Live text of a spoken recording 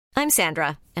I'm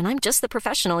Sandra, and I'm just the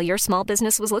professional your small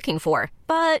business was looking for.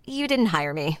 But you didn't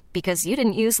hire me because you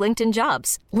didn't use LinkedIn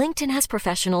Jobs. LinkedIn has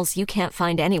professionals you can't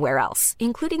find anywhere else,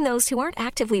 including those who aren't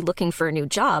actively looking for a new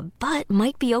job, but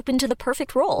might be open to the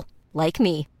perfect role, like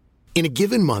me. In a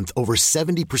given month, over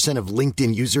 70% of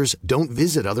LinkedIn users don't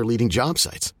visit other leading job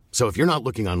sites. So if you're not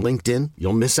looking on LinkedIn,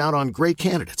 you'll miss out on great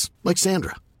candidates like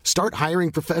Sandra. Start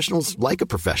hiring professionals like a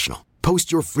professional.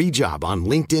 Post your free job on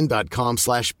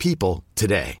linkedin.com/people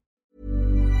today.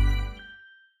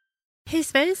 Hej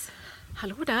svejs!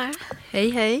 Hallå där! Hej,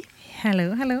 hej!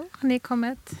 Hallå, hallå! Har ni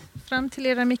kommit fram till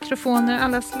era mikrofoner?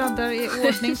 Alla sladdar i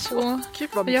ordning på... Gud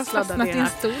vad jag har sladdar fastnat det i en här.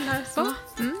 stol här. Så.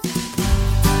 Mm.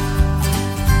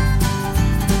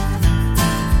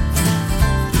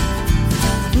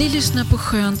 Ni lyssnar på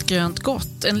Skönt grönt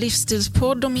gott, en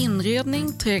livsstilspodd om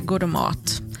inredning, trädgård och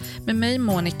mat. Med mig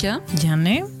Monica,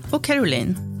 Jenny Och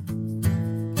Caroline.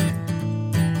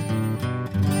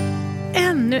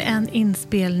 Ännu en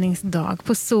inspelningsdag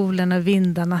på solen och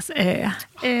vindarnas ö.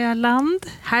 Öland.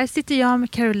 Här sitter jag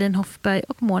med Caroline Hoffberg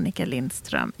och Monica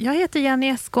Lindström. Jag heter Jenny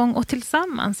Eskång och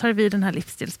tillsammans har vi den här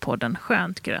livsstilspodden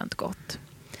Skönt grönt gott.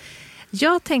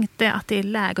 Jag tänkte att det är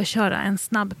läge att köra en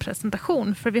snabb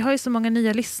presentation, för vi har ju så många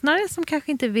nya lyssnare som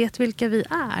kanske inte vet vilka vi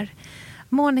är.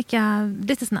 Monica,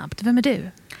 lite snabbt, vem är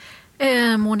du?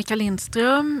 Monica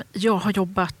Lindström. Jag har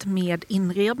jobbat med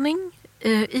inredning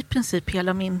i princip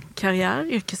hela min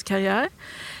yrkeskarriär.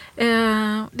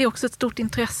 Det är också ett stort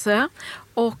intresse,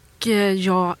 och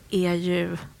jag är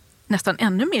ju nästan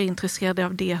ännu mer intresserad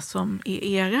av det som är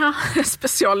era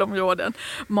specialområden,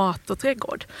 mat och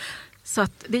trädgård. Så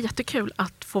att det är jättekul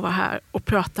att få vara här och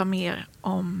prata mer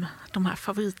om de här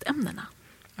favoritämnena.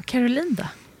 Och Caroline då?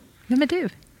 Vem är du?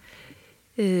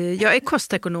 Jag är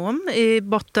kostekonom i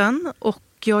botten och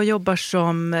jag jobbar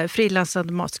som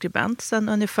frilansande matskribent sedan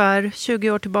ungefär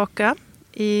 20 år tillbaka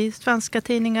i svenska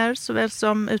tidningar såväl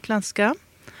som utländska.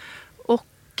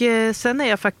 Och sen är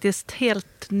jag faktiskt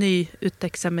helt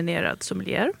nyutexaminerad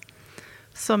sommelier,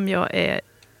 som jag är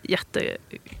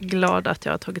jätteglad att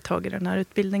jag har tagit tag i den här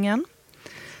utbildningen.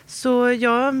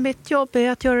 Så mitt jobb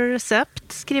är att göra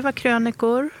recept, skriva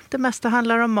krönikor. Det mesta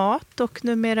handlar om mat och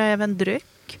numera även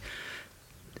dryck.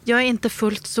 Jag är inte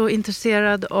fullt så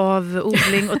intresserad av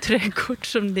odling och trädgård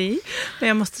som ni. Men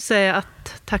jag måste säga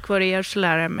att tack vare er så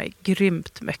lär jag mig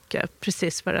grymt mycket,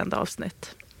 precis varenda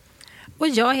avsnitt. Och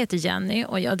jag heter Jenny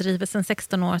och jag driver sedan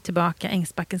 16 år tillbaka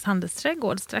Ängsbackens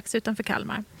handelsträdgård strax utanför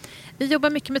Kalmar. Vi jobbar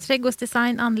mycket med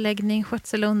trädgårdsdesign, anläggning,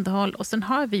 skötsel och underhåll, och sen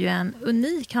har vi ju en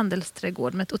unik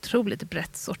handelsträdgård med ett otroligt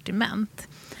brett sortiment.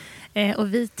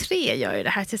 Och vi tre gör ju det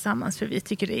här tillsammans för vi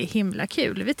tycker det är himla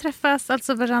kul. Vi träffas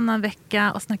alltså varannan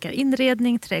vecka och snackar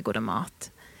inredning, trädgård och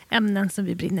mat. Ämnen som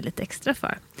vi brinner lite extra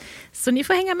för. Så ni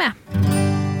får hänga med.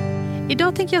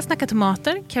 Idag tänker jag snacka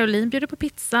tomater. Caroline bjuder på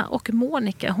pizza och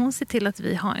Monica, hon ser till att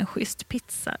vi har en schysst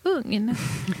pizzaugn.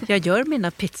 Jag gör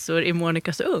mina pizzor i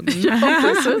Monicas ugn.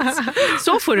 Ja,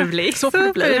 så får det bli. Så får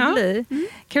det bli. Mm.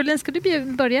 Caroline, ska du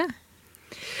börja?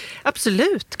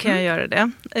 Absolut kan jag göra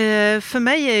det. För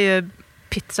mig är ju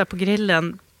pizza på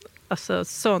grillen alltså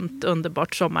sånt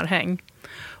underbart sommarhäng.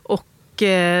 Och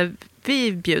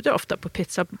vi bjuder ofta på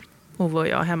pizza, Ove och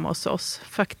jag, hemma hos oss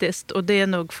faktiskt. Och det är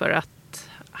nog för att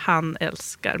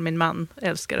min man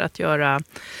älskar att göra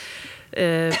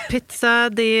pizza,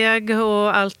 deg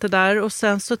och allt det där. Och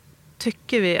sen så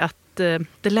tycker vi att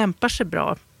det lämpar sig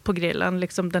bra på grillen.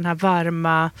 Liksom den här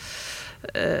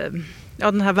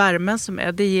den här värmen som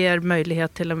är, det ger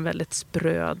möjlighet till en väldigt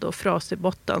spröd och frasig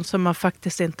botten som man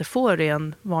faktiskt inte får i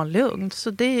en vanlig ugn. Så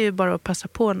det är ju bara att passa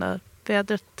på när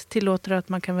vädret tillåter att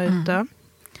man kan vara ute.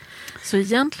 Så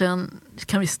egentligen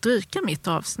kan vi stryka mitt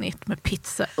avsnitt med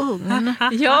pizzaugn.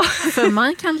 Ja, för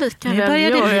man kan lika väl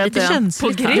göra den på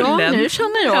grillen. Ja, nu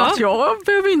känner jag att jag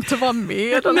behöver inte vara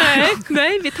med.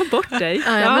 Nej, vi tar bort dig.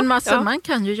 Men man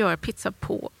kan ju göra pizza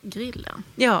på grillen.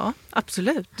 Ja,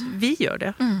 absolut. Vi gör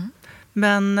det.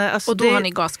 Men, alltså, och då har ni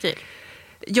gasgrill?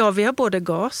 Ja, vi har både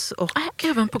gas och...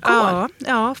 även på kol?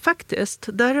 Ja, faktiskt.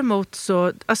 Däremot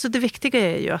så... Alltså det viktiga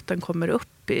är ju att den kommer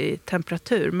upp i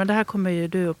temperatur. Men det här kommer ju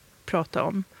du att prata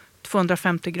om.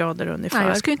 250 grader ungefär. Nej,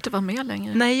 jag ska inte vara med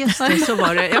längre. Nej, just det. Så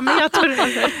var det. Ja, men jag tror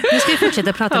det. Nu ska vi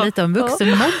fortsätta prata lite om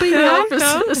vuxenmobbing. Ja,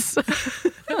 precis.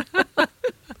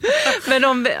 Men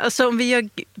om vi gör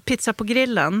pizza på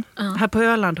grillen. Här på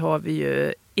Öland har vi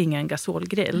ju ingen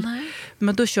gasolgrill. Nej.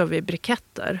 Men då kör vi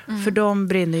briketter. För de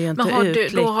brinner ju inte ut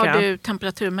lika. Då har du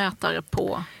temperaturmätare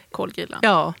på kolgrillen?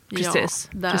 Ja, precis.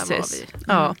 Ja, där var vi.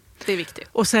 Ja. Det är viktigt.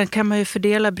 Och sen kan man ju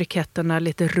fördela briketterna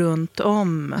lite runt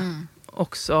om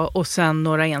också. Och sen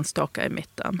några enstaka i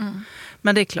mitten.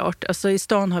 Men det är klart, alltså i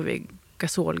stan har vi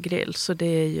gasolgrill. Så det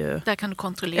är ju... Där kan du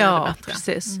kontrollera det bättre.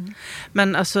 Precis.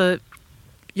 Men alltså,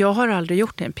 jag har aldrig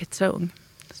gjort det i en pizzaugn.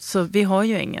 Så vi har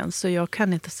ju ingen, så jag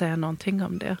kan inte säga någonting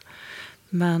om det.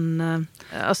 Men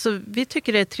alltså, vi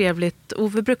tycker det är trevligt.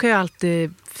 Ove brukar ju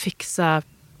alltid fixa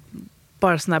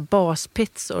bara såna här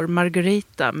baspizzor.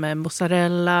 Margarita med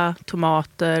mozzarella,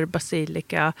 tomater,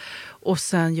 basilika. Och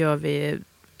sen gör vi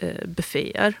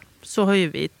bufféer. Så har ju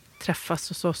vi träffas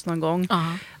hos oss någon gång.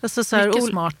 Alltså, så här, mycket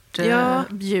smart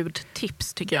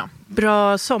bjudtips tycker jag.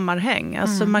 Bra sommarhäng.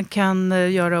 Alltså man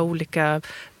kan göra olika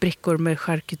brickor med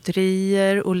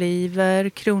charkuterier, oliver,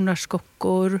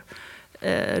 kronärtskockor,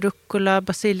 rucola,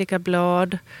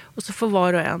 basilikablad. Och så får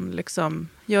var och en liksom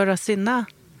göra sina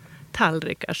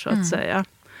tallrikar så att säga.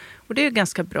 Och det är ju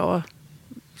ganska bra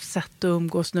sätt att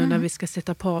umgås nu när vi ska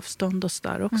sitta på avstånd och så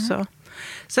där också.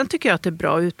 Sen tycker jag att det är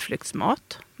bra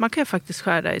utflyktsmat. Man kan ju faktiskt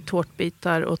skära i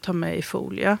tårtbitar och ta med i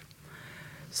folie.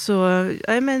 Så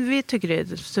men vi tycker det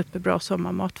är superbra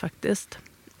sommarmat faktiskt.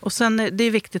 Och sen det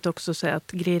är viktigt också att säga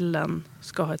att grillen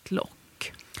ska ha ett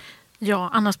lock. Ja,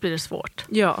 annars blir det svårt.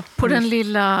 Ja. På den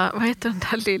lilla, vad heter den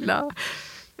där lilla...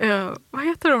 vad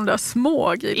heter de där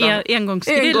små grillarna?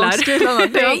 Engångsgrillar.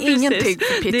 Det är ingenting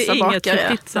för pizzabakare. Det är inget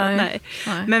för pizza, nej.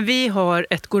 Men vi har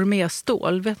ett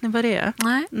gourmetstål. Vet ni vad det är?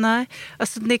 Nej.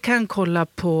 Alltså, ni kan kolla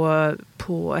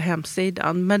på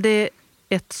hemsidan. Men det är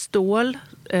ett stål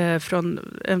från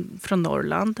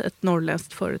Norrland. Ett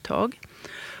norrländskt företag.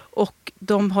 Och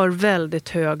de har väldigt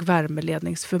hög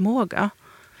värmeledningsförmåga.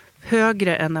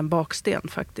 Högre än en baksten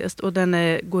faktiskt. Och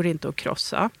den går inte att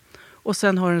krossa. Och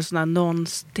sen har den en sån här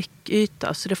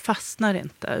non-stick-yta så det fastnar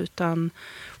inte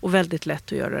och väldigt lätt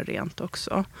att göra rent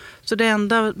också. Så det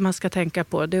enda man ska tänka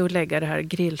på det är att lägga det här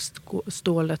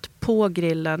grillstålet på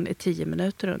grillen i 10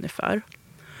 minuter ungefär.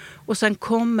 Och sen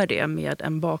kommer det med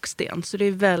en baksten så det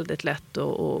är väldigt lätt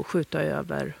att skjuta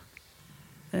över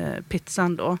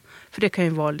pizzan då. För det kan ju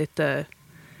vara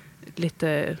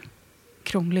lite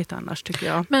krångligt annars tycker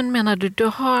jag. Men menar du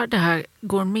har det här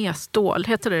gourmetstål,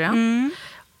 heter det det?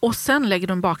 Och sen lägger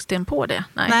du en baksten på det?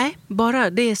 Nej, bara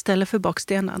det är istället för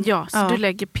bakstenen. Ja, så du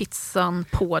lägger pizzan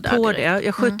på där på direkt. Det.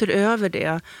 Jag skjuter över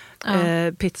det.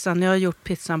 Pizzan. Jag har gjort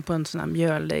pizzan på en sån här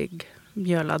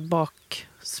mjölad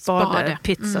bakspade.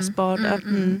 Pizzaspade.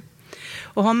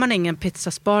 Och har man ingen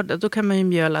pizzaspade då kan man ju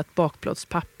mjöla ett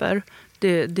bakplåtspapper.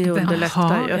 Det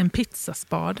underlättar ju. En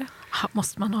pizzaspade?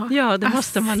 Måste man ha? Ja, det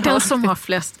måste man ha. Den som har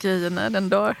flest grejer när den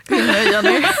dör.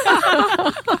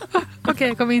 Okej,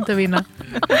 jag kommer inte att vinna.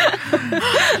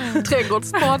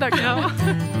 Trädgårdsspadar. Ja.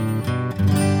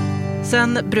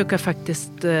 Sen brukar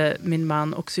faktiskt min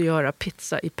man också göra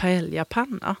pizza i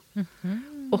paellapanna.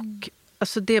 Och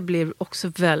alltså, det blir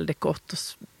också väldigt gott och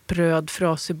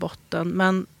brödfras i botten.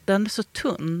 Men den är så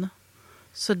tunn.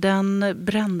 Så den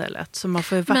bränner lätt, så man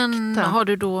får vakta. Men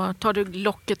tar du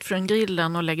locket från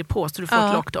grillen och lägger på så du får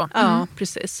ett lock då? Ja,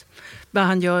 precis. Men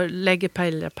han lägger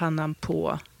paellapannan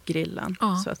på grillen,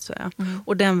 så att säga.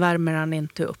 Och den värmer han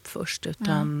inte upp först,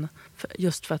 utan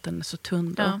just för att den är så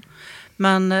tunn då. Ja.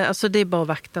 Men alltså, det är bara att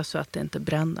vakta så att det inte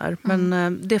bränner.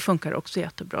 Men det funkar också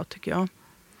jättebra tycker jag.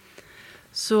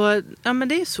 Så men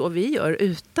det är så vi gör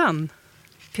utan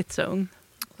pizzaugn.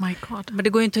 My God. Men det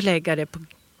går ju inte att lägga det på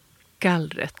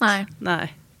gallret.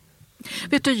 Nej.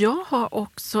 Vet du, jag har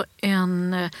också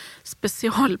en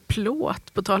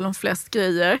specialplåt på tal om flest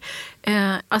grejer.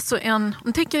 Alltså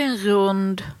man tänker en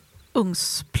rund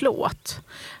ugnsplåt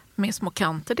med små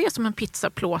kanter. Det är som en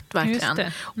pizzaplåt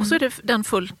verkligen. Och så är det den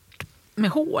fullt med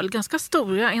hål, ganska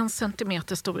stora, 1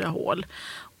 centimeter stora hål.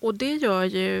 Och det gör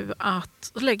ju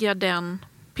att, så lägger jag den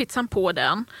pizzan på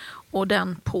den och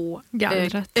den på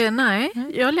gallret. Nej,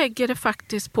 jag lägger det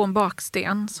faktiskt på en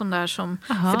baksten sån där som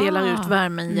fördelar ut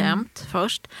värmen jämnt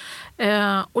först.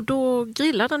 Och då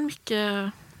grillar den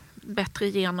mycket bättre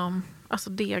genom, alltså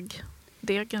degen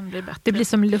blir bättre. Det blir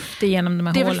som luft igenom de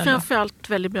här hålen. Det är väl framförallt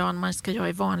väldigt bra när man ska göra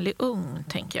i vanlig ugn,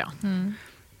 tänker jag.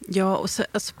 Ja, och så,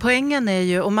 alltså, poängen är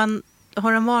ju om man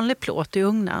har en vanlig plåt i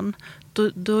ugnen,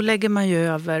 då lägger man ju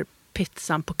över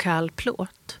pizzan på kall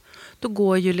plåt. Då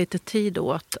går ju lite tid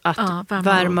åt att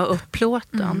värma upp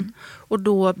plåten. Och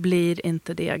då blir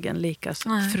inte degen lika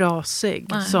frasig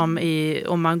som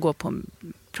om man går på en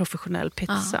professionell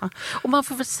pizza. Och man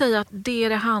får väl säga att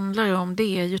det handlar om,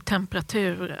 det är ju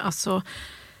temperatur. Alltså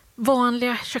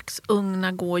vanliga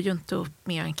köksugnar går ju inte upp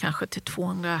mer än kanske till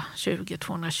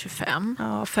 220-225.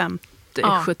 Ja,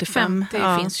 50-75.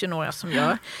 50 finns ju några som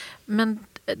gör. Men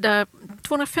där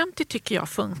 250 tycker jag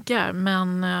funkar,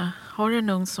 men har du en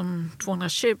ugn som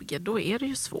 220 då är det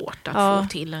ju svårt att få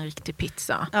till en riktig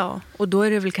pizza. Ja, och då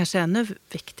är det väl kanske ännu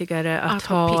viktigare att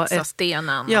ha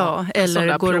pizzastenen.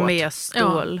 Eller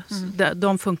gourmetstål.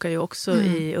 De funkar ju också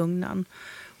i ugnen.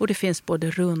 Och det finns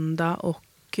både runda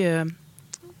och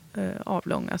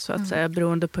avlånga så att säga,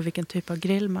 beroende på vilken typ av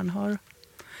grill man har.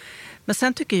 Men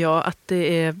sen tycker jag att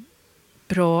det är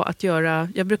bra att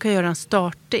jag brukar göra en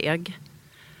startdeg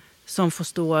som får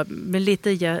stå med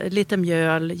lite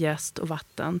mjöl, jäst och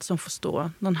vatten som får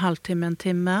stå någon halvtimme, en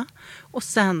timme. Och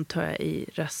sen tar jag i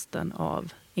resten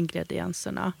av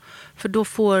ingredienserna. För då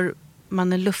får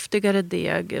man en luftigare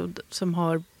deg som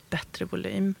har bättre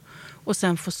volym. Och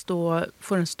sen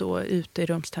får den stå ute i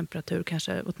rumstemperatur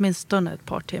kanske åtminstone ett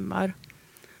par timmar.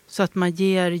 Så att man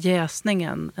ger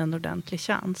jäsningen en ordentlig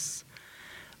chans.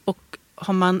 Och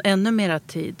har man ännu mera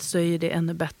tid så är det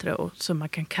ännu bättre så man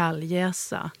kan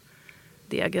kalljäsa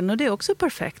degen. Och det är också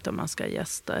perfekt om man ska ha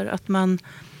gäster. Att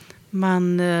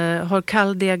man har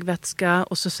kall degvätska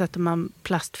och så sätter man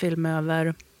plastfilm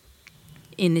över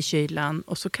in i kylan.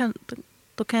 Och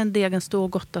då kan degen stå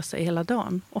och gotta sig hela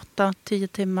dagen. 8-10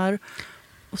 timmar.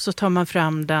 Och så tar man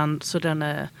fram den så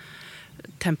den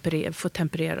får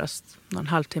tempereras någon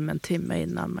halvtimme, en timme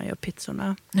innan man gör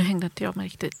pizzorna. Nu hängde inte jag med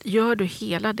riktigt. Gör du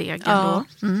hela degen då?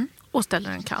 Och ställer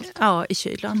den kallt? Ja, i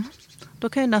kylen. Då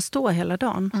kan den stå hela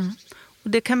dagen. Och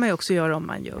det kan man ju också göra om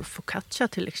man gör focaccia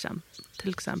till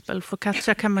exempel.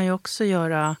 Focaccia kan man ju också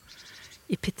göra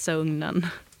i pizzaugnen.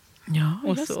 Ja,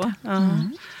 och just så.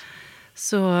 det.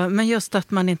 Så. Men just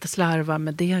att man inte slarvar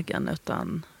med degen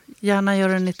utan gärna gör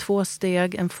den i 2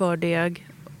 steg, en fördeg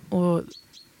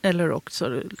eller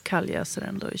också kalljäser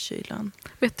den då i kylan.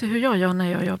 Vet du hur jag gör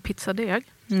när jag gör pizzadeg?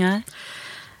 Nej.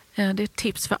 Det är ett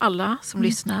tips för alla som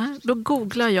lyssnar. Då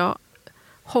googlar jag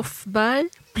Hoffberg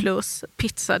plus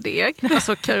pizzadeg,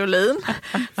 alltså Caroline.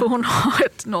 För hon har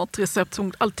något recept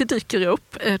som alltid dyker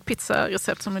upp, ett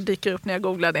pizzarecept som dyker upp när jag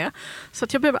googlar det. Så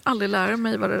att jag behöver aldrig lära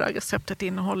mig vad det där receptet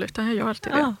innehåller, utan jag gör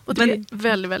alltid det. Och det är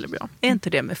väldigt, väldigt bra. Är inte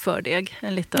det med fördeg?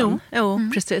 En liten?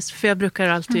 Jo, precis. För jag brukar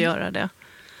alltid göra det.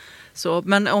 Så,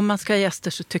 men om man ska ha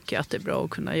gäster så tycker jag att det är bra att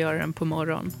kunna göra den på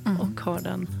morgonen och ha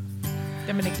den.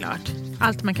 Ja, men det är klart.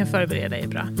 Allt man kan förbereda är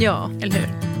bra. Ja. Eller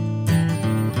hur?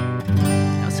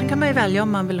 Sen kan man ju välja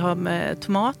om man vill ha med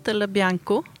tomat eller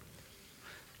bianco.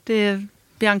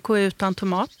 Bianco är utan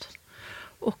tomat.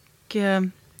 Och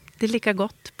det är lika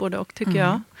gott både och tycker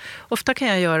jag. Ofta kan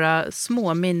jag göra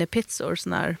små minipizzor,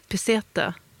 sån här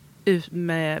pizzette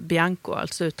med bianco,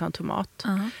 alltså utan tomat.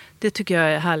 Det tycker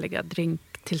jag är härliga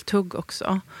drinktilltugg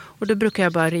också. Och då brukar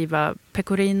jag bara riva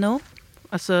pecorino,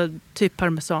 alltså typ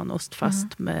parmesanost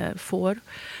fast med får.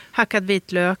 Hackad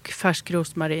vitlök, färsk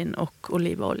rosmarin och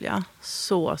olivolja.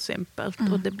 Så simpelt.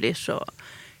 Och det blir så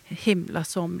himla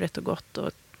somrigt och gott och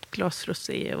ett glas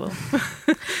rosé. Och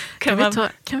kan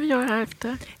vi göra det här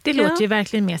efter? Det låter ju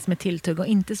verkligen mer som ett tilltugg och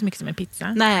inte så mycket som en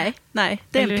pizza. Nej,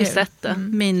 det är en pizzette.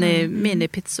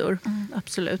 Mini-pizzor,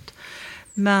 absolut.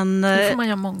 Men då får man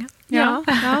göra många. Ja,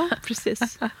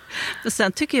 precis. Men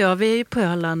sen tycker jag, vi är ju på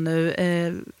Öland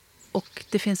nu och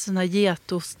det finns sån här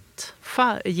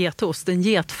en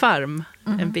getfarm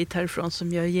en bit härifrån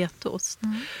som gör getost.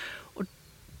 Och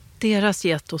deras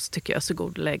getost tycker jag är så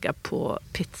god att lägga på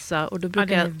pizza. Och då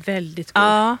brukar den är väldigt god.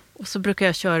 Ja, och så brukar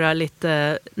jag köra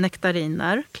lite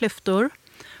nektariner, klyftor.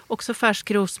 Också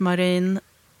färsk rosmarin,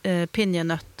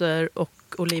 pinjenötter och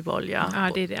olivolja.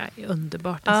 Ja, det är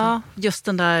underbart. Alltså. Ja, just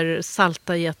den där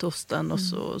salta getosten och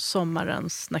så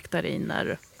sommarens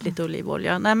nektariner, lite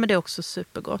olivolja. Nej, men det är också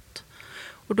supergott.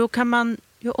 Och då kan man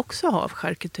ju också ha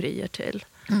charkuterier till.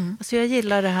 Alltså jag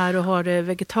gillar det här och ha det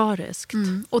vegetariskt.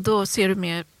 Och då ser du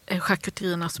mer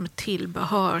charkuterierna som ett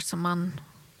tillbehör som man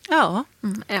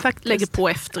lägger på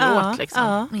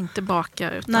efteråt. Inte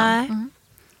bakar. Utan, nej.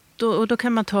 Då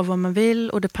kan man ta vad man vill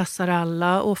och det passar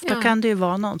alla. Och ofta kan det ju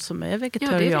vara någon som är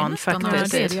vegetarian faktiskt.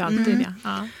 Ja, det är det ju alltid.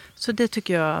 Ja. Så det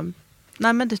tycker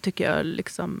jag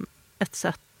liksom ett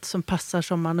sätt som passar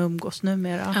som man umgås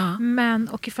numera. Ja. Men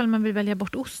och ifall man vill välja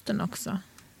bort osten också.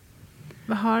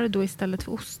 Vad har du då istället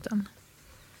för osten?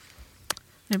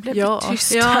 Nu blev det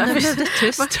tyst. Ja, nu blev det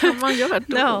tyst. Vad kan man göra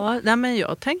då? Men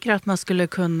jag tänker att man skulle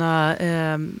kunna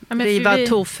riva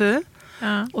tofu.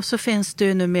 Ja. Och så finns det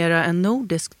ju numera en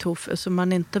nordisk tofu som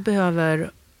man inte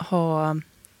behöver ha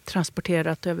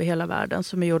transporterat över hela världen,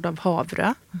 som är gjord av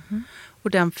havre. Och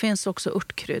den finns också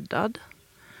örtkryddad.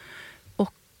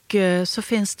 Och så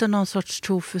finns det någon sorts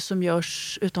tofu som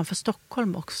görs utanför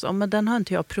Stockholm också. Men den har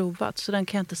inte jag provat så den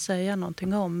kan jag inte säga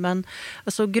någonting om. Men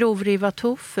alltså grovriva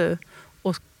tofu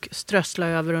och strössla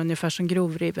över ungefär som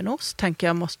grovriven ost tänker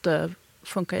jag måste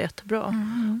funkar jättebra.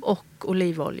 Och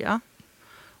olivolja.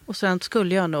 Och sen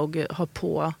skulle jag nog ha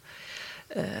på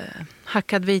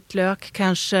hackad vitlök,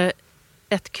 kanske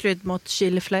ett kryddmått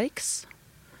chiliflakes.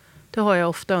 Det har jag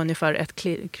ofta ungefär ett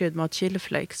kryddmått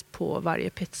chiliflakes på varje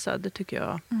pizza, det tycker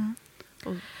jag.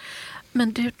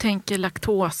 Men du tänker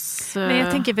laktos... Nej,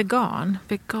 jag tänker vegan.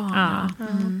 Vegan, ja.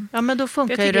 Ja, men då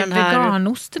funkar jag ju den här...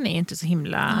 Veganosten är inte så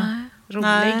himla rolig.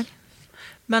 Nej.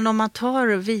 Men om man tar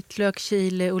vitlök,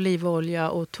 chili, olivolja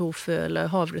och tofu eller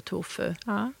havretofu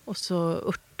och så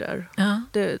örter.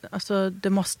 Det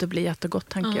måste bli jättegott,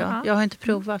 tänker jag. Jag har inte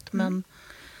provat, men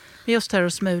just här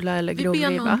att smula eller grovriva.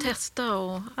 Vi ber någon testa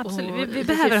och absolut. Vi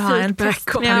behöver ha en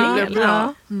testpanel.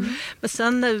 Men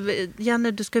sen,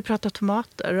 Jenny, du ska ju prata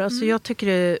tomater. Alltså, jag tycker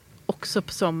det också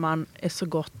på sommaren är så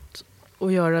gott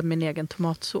att göra min egen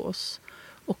tomatsås.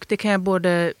 Och det kan jag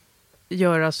både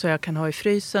göra så jag kan ha i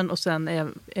frysen och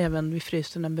sen även vid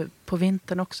frysen på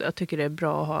vintern också. Jag tycker det är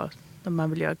bra att ha när man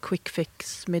vill göra quick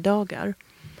fix middagar.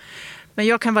 Men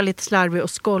jag kan vara lite slarvig och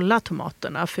skolla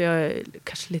tomaterna, för jag är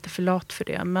kanske lite för lat för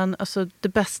det. Men alltså, det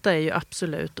bästa är ju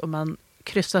absolut om man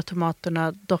kryssar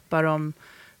tomaterna, doppar dem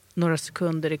några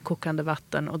sekunder i kokande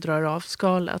vatten och drar av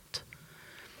skalet.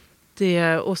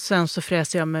 Och sen så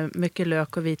fräser jag med mycket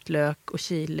lök och vitlök och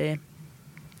chili.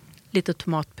 Lite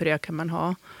tomatpuré kan man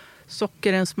ha.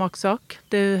 Socker är en smaksak.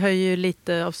 Det höjer ju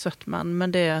lite av sötman,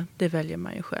 men det väljer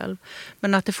man ju själv.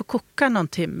 Men att det får koka någon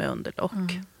timme under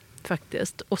lock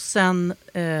faktiskt. Och sen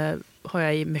har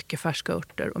jag i mycket färska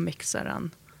örter och mixar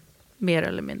den mer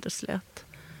eller mindre slät.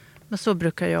 Men så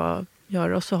brukar jag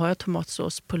göra, och så har jag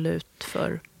tomatsås på lut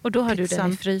för och då har pizzan. Du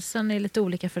den i frysen i lite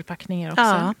olika förpackningar också.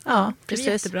 Ja, det är precis.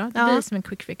 jättebra. Det blir som en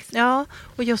quick fix. Ja,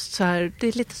 och just så här, det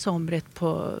är lite somrigt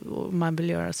om man vill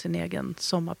göra sin egen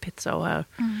sommarpizza och ha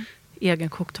egen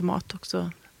kokt tomat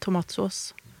också,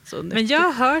 tomatsås. Men jag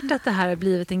har hört att det här har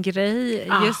blivit en grej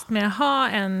just med att ha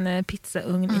en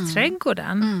pizzaugn i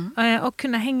trädgården och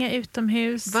kunna hänga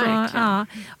utomhus.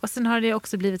 Och sen har det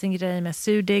också blivit en grej med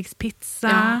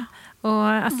surdegspizza. Och,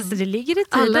 alltså, så det ligger i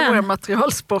tiden. Alla våra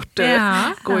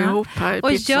materialsporter går ihop här i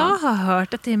pizzan. Och jag har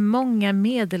hört att det är många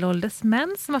medelålders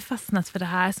män som har fastnat för det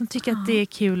här, som tycker att det är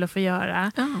kul att få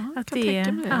göra. Att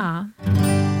det.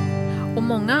 Och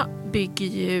många bygger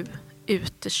ju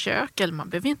utekök, eller man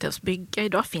behöver inte ens bygga.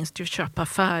 Idag finns det ju att köpa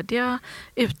färdiga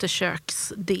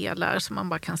uteköksdelar som man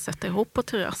bara kan sätta ihop på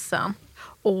terrassen.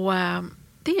 Och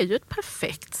det är ju ett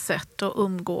perfekt sätt att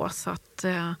umgås,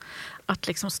 att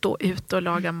liksom stå ute och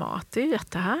laga mat. Det är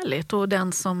jättehärligt. Och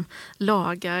den som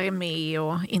lagar är med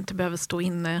och inte behöver stå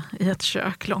inne i ett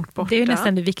kök långt borta. Det är ju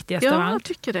nästan det viktigaste av allt. Ja, jag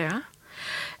tycker det.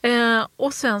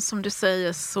 Och sen som du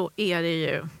säger så är det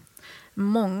ju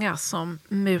många som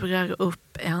murar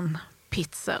upp en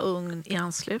pizzaugn i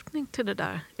anslutning till det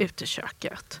där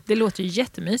uteköket. Det låter ju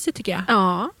jättemysigt, tycker jag.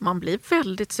 Ja, man blir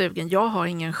väldigt sugen. Jag har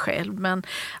ingen själv, men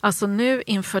alltså nu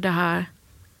inför det här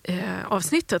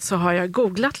avsnittet så har jag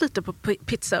googlat lite på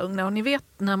pizzaugnar, och ni vet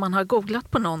när man har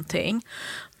googlat på någonting,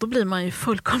 då blir man ju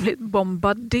fullkomligt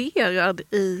bombarderad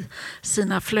i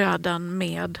sina flöden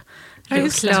med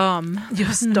just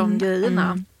de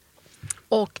grejerna.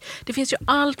 Och det finns ju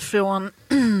allt från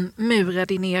mura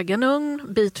din egen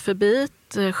ugn bit för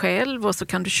bit själv, och så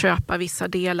kan du köpa vissa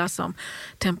delar som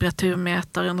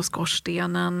temperaturmätaren och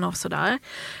skorstenen och sådär.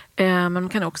 Men man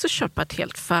kan också köpa ett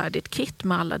helt färdigt kit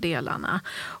med alla delarna.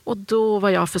 Och då,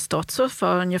 vad jag har förstått, så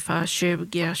för ungefär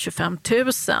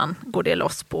 20-25 000 går det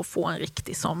loss på att få en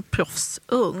riktig som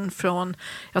proffsugn från,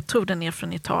 jag tror den är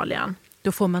från Italien.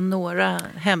 Då får man några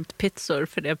hämtpizzor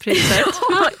för det priset.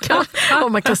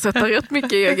 man kan sätta rätt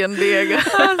mycket egen deg.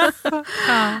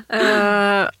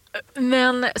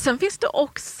 Men sen finns det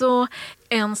också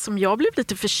en som jag blev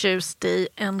lite förtjust i,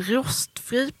 en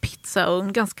rostfri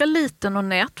pizzaugn, ganska liten och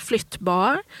nät,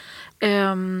 flyttbar,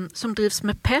 som drivs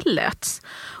med pellets.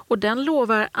 Och den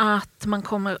lovar att man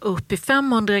kommer upp i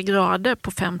 500 grader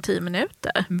på 5-10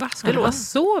 minuter. Vad ska det vara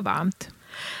så varmt?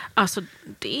 Alltså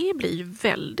det blir ju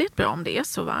väldigt bra om det är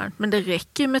så varmt. Men det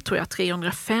räcker med, tror jag,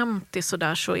 350 så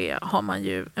där, så har man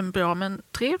ju en bra, men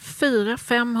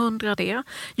 300-500 det.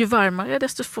 Ju varmare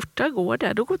desto fortare går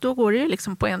det. Då går det ju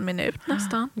liksom på 1 minut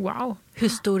nästan. Wow. Hur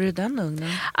stor är den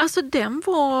ugnen? Alltså den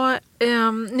var,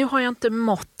 nu har jag inte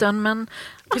måtten, men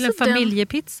till alltså en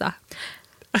familjepizza.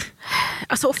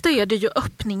 Alltså ofta är det ju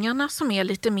öppningarna som är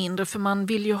lite mindre, för man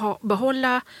vill ju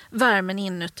behålla värmen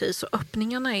inuti, så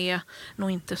öppningarna är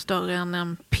nog inte större än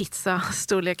en pizza,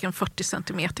 storleken 40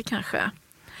 centimeter kanske.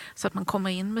 Så att man kommer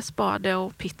in med spade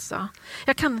och pizza.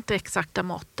 Jag kan inte exakta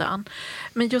måtten.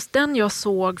 Men just den jag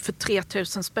såg för 3 000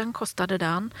 spänn kostade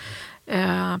den.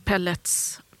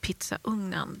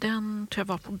 pizzaugnen. Den tror jag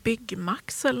var på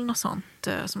Byggmax eller något sånt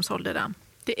som sålde den.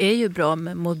 Det är ju bra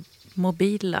med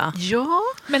mobila. Ja.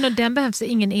 Men och den behövs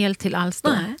ingen el till alls då?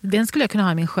 Nej. Den skulle jag kunna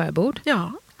ha i min sjöbord.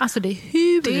 Ja. Alltså det är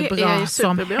hur Det bra är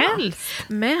som superbra. helst.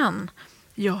 Men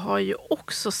jag har ju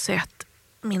också sett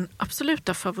min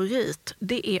absoluta favorit.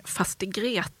 Det är Faste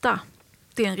Greta.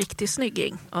 Det är en riktig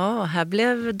snygging. Här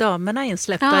blev damerna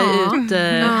insläppta Ja. ut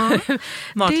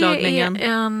matlagningen.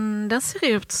 Den ser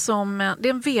ut som det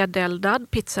är en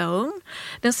vedeldad pizzaugn.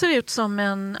 Den ser ut som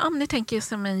ni tänker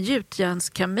som en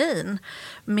gjutjärnskamin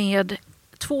med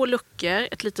 2 luckor,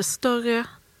 ett lite större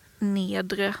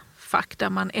nedre fack där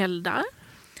man eldar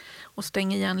och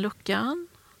stänger igen luckan.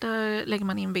 Där lägger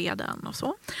man in veden och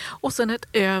så. Och sen ett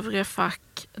övre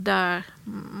fack där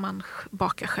man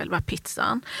bakar själva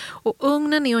pizzan. Och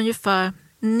ugnen är ungefär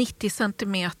 90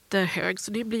 centimeter hög,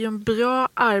 så det blir ju en bra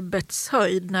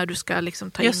arbetshöjd när du ska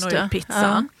liksom ta in och ut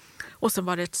pizzan. Ja. Och sen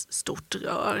var det ett stort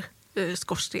rör,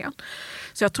 skorsten.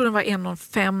 Så jag tror den var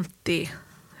 1,50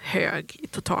 hög i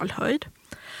totalhöjd.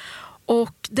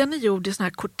 Och den är gjord i sån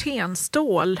här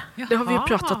kortenstål. Jaha. Det har vi ju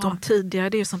pratat om tidigare.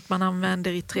 Det är sånt man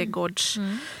använder i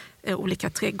olika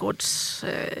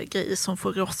trädgårdsgrejer som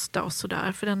får rosta och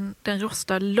sådär. För den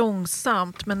rostar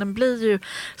långsamt, men den blir ju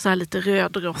så här lite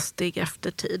rödrostig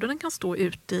efter tid. Och den kan stå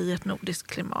ute i ett nordiskt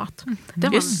klimat.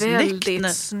 Den var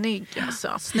väldigt snygg.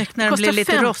 Alltså. Snyggt när den blir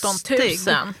lite 15 rostig.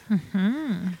 000.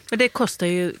 Men det kostar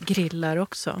ju grillar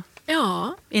också.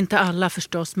 Ja. Inte alla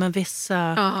förstås, men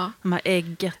vissa. De här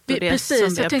ägget och det precis, som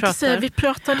vi jag tänkte pratar. säga, vi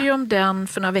pratade ju om den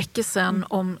för några veckor sedan.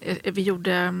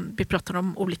 Vi pratade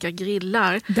om olika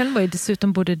grillar. Den var ju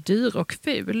dessutom både dyr och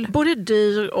ful. Både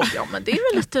dyr och, men det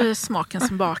är väl lite smaken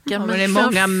som bakar. Men det är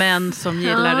många män som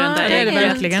gillar den där det är det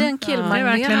ägget. verkligen. Det är en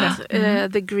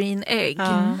killmagnet, The Green Egg.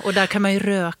 Ja, och där kan man ju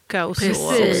röka och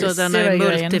Precis, så också. Den har ju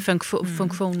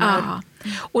multifunktioner.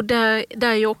 Och där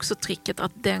är ju också tricket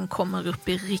att den kommer upp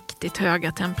i riktigt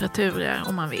höga temperaturer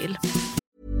om man vill.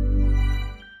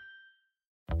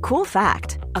 Cool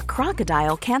fact, a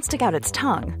crocodile can't stick out its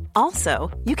tongue.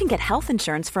 Also, you can get health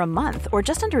insurance for a month or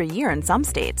just under a year in some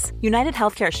states. United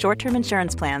Healthcare short-term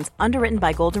insurance plans, underwritten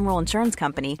by Golden Rule Insurance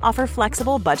Company, offer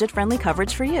flexible, budget-friendly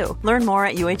coverage for you. Learn more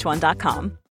at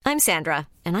uh1.com. I'm Sandra,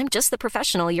 and I'm just the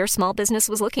professional your small business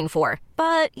was looking for.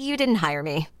 But you didn't hire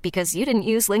me because you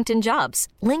didn't use LinkedIn Jobs.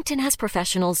 LinkedIn has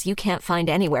professionals you can't find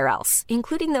anywhere else,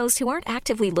 including those who aren't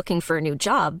actively looking for a new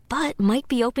job, but might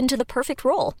be open to the perfect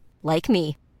role, like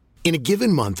me. In a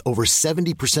given month, over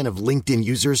 70% of LinkedIn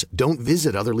users don't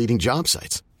visit other leading job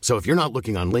sites. So if you're not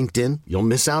looking on LinkedIn, you'll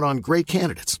miss out on great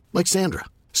candidates like Sandra.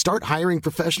 Start hiring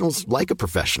professionals like a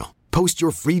professional. Post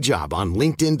your free job on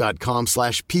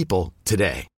linkedin.com/people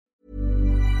today.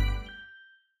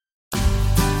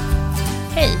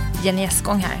 Hej, Jenny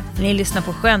Eskång här. Ni lyssnar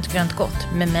på Skönt grönt gott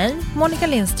med mig, Monica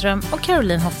Lindström och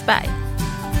Caroline Hoffberg.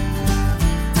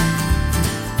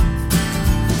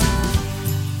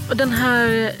 Och den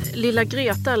här lilla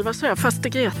Greta, eller vad sa jag, Faste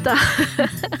Greta,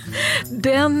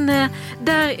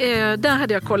 där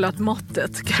hade jag kollat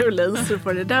måttet, Caroline, så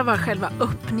på det. Där var själva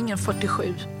öppningen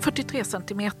 43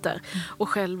 centimeter och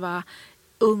själva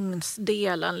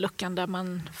ugnsdelen, luckan där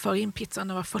man för in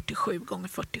pizzan, var 47 gånger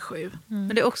 47. Men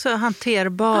det är också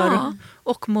hanterbar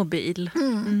och mobil.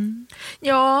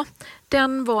 Ja,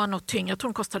 den var något tyngre. Jag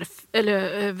tror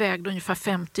den vägde ungefär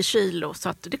 50 kilo, så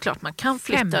att det är klart man kan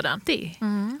flytta 50?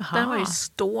 den. Den var ju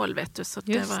stål, vet du, så att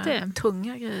det var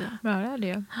tunga grejer. Ja, det är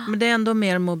det. Men det är ändå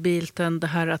mer mobilt än det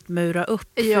här att mura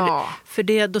upp. Ja. För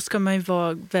det, då ska man ju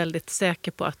vara väldigt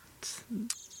säker på att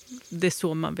det är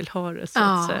så man vill ha det, så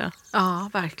att säga. Ja,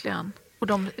 verkligen. Och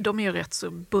de är ju rätt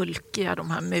så bulkiga,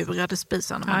 de här murade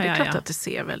spisarna. Men det är klart att det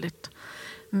ser väldigt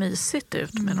mysigt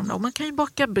ut med dem. Och man kan ju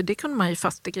baka, det kunde man ju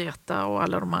Faste Greta och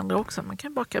alla de andra också. Man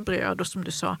kan baka bröd och, som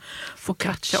du sa,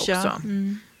 focaccia också.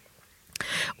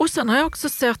 Och sen har jag också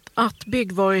sett att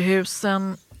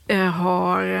byggvaruhusen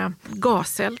har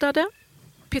gaseldade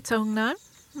pizzaugnar.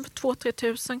 2-3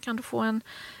 tusen kan du få en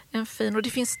fin. Och det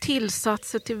finns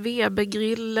tillsatser till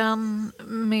Webergrillen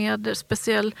med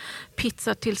speciell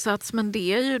pizzatillsats. Men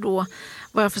det är ju då,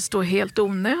 vad jag förstår, helt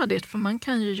onödigt. För man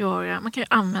kan ju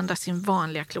använda sin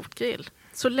vanliga klotgrill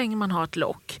så länge man har ett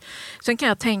lock. Sen kan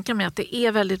jag tänka mig att det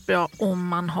är väldigt bra om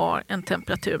man har en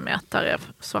temperaturmätare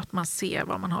så att man ser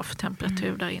vad man har för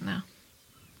temperatur där inne.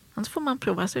 Annars får man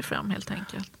prova sig fram helt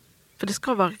enkelt. För det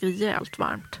ska vara rejält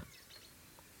varmt.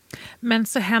 Men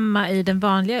så hemma i den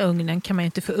vanliga ugnen kan man ju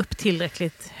inte få upp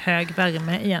tillräckligt hög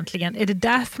värme egentligen. Är det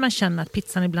därför man känner att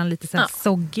pizzan ibland lite så här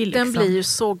soggig? Liksom? Den blir ju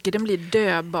soggig, den blir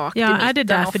döbak. Ja, är det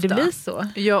därför ofta det blir så?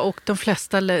 Ja, och de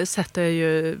flesta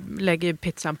lägger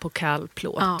pizzan på kall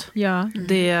plåt. Ja.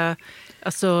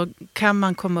 Alltså kan man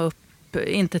inte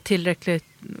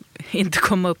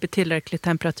komma upp i tillräcklig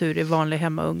temperatur i vanlig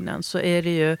hemmaugnen, så är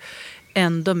det ju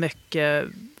ändå mycket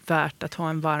värt att ha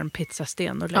en varm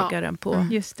pizzasten och lägga den på.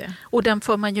 Just det. Och den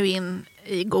får man ju in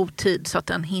i god tid så att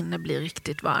den hinner bli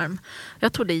riktigt varm.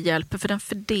 Jag tror det hjälper, för den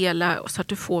fördelar så att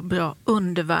du får bra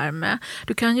undervärme.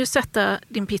 Du kan ju sätta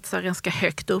din pizza ganska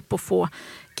högt upp och få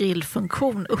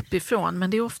grillfunktion uppifrån, men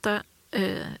det är ofta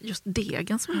just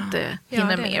degen som inte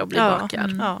hinner med att bli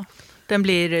bakad. Ja. Den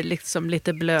blir liksom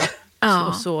lite blöt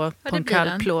och så på en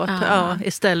kall plåt. Ja,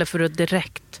 istället för att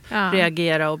direkt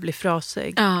reagera och bli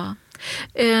frasig. Ja.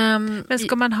 Men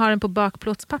ska man ha den på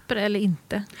bakplåtspapper eller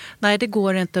inte? Nej, det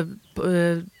går inte.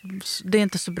 Det är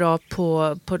inte så bra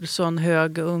på sån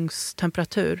hög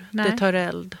ugnstemperatur. Det tar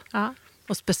eld. Ja.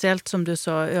 Och speciellt som du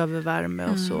sa, övervärme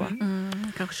och så.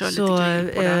 Kanske köra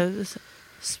lite grill på den.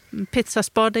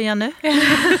 Pizzaspade, Jenny.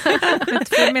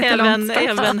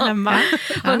 även hemma.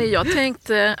 Hörrni, jag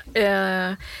tänkte,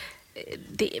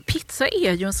 pizza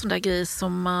är ju en sån där grej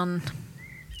som man...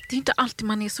 Det är inte alltid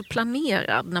man är så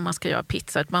planerad när man ska göra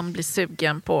pizza. Att man blir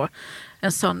sugen på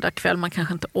en söndagkväll. Man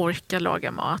kanske inte orkar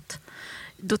laga mat.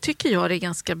 Då tycker jag det är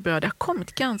ganska bra. Det har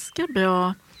kommit ganska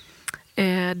bra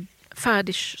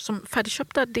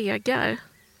färdigköpta degar.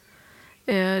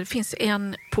 Det finns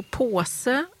en på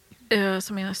påse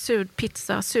som är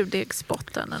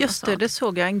surdegsbotten. Just det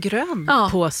såg jag. En grön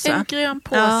påse. En grön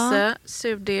påse,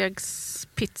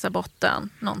 surdegspizzabotten,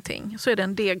 någonting. Så är det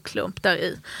en degklump där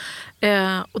i.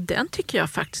 Och den tycker jag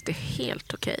faktiskt är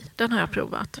helt okej. Den har jag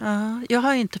provat. Ja, jag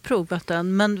har inte provat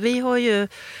den, men vi har ju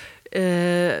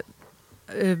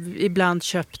ibland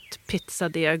köpt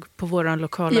pizzadeg på vår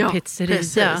lokala pizzeria.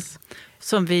 Precis.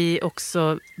 Som vi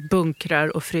också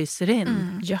bunkrar och fryser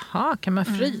in. Jaha, kan man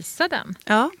frysa den?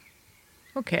 Ja.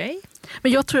 Okej.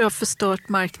 Men jag tror jag har förstört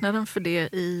marknaden för det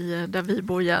där vi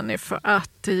bor, Jenny, för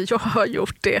att jag har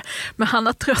gjort det. Men han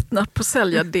har tröttnat på att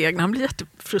sälja deg. Han blir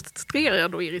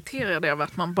jättefrustrerad och irriterad över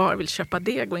att man bara vill köpa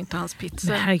deg och inte hans pizza.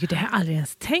 Men herregud, det har jag aldrig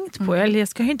ens tänkt på. Eller jag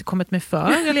ska ju inte kommit med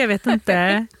för, eller jag vet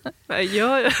inte.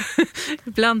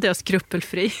 Ibland är jag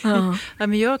skrupelfri. Ja,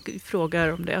 men jag frågar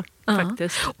om det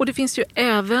faktiskt. Och det finns ju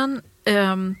även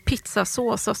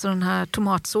pizzasås, alltså den här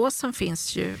tomatsåsen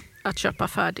finns ju att köpa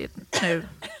färdigt nu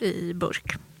i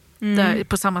burk. Där,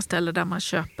 på samma ställe där man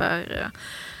köper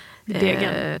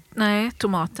degen.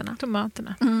 Tomaterna.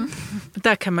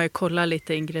 Där kan man ju kolla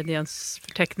lite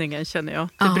ingrediensförteckningen, känner jag.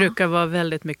 Det brukar vara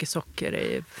väldigt mycket socker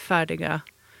i färdiga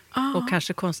och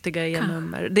kanske konstiga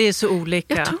e-nummer. Det är så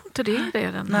olika. Jag tror inte det är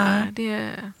det. Den här.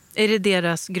 Är det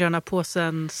deras gröna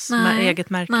påsens eget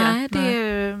märke? Nej,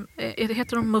 det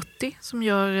heter de Mutti som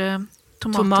gör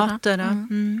tomaterna.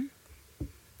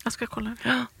 Jag ska kolla.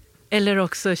 Ja. Eller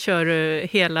också kör du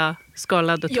hela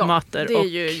skalade tomater det är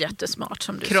ju jättesmart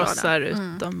som du krossar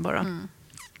ut dem bara.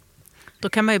 Då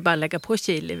kan man ju bara lägga på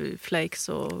chili flakes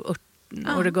och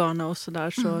oregano och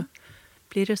sådär, så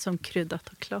blir det som kryddat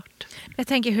och klart. Jag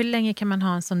tänker, hur länge kan man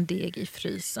ha en sån deg i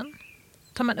frysen?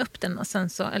 Tar man upp den och sen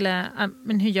så,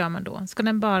 men hur gör man då? Ska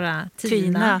den bara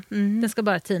tina? Den ska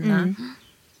bara tina.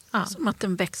 Ja. Som att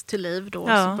den väcks till liv då.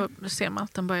 Så ser man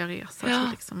att den börjar resa.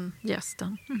 Så liksom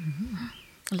jästen.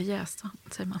 Eller jästa,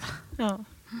 säger man.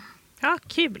 Ja,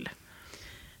 kul.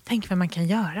 Tänk vad man kan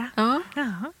göra. Ja.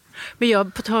 Men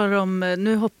jag på tal om,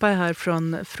 nu hoppar jag här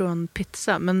från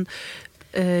pizza. Men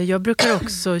jag brukar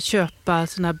också köpa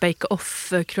såna här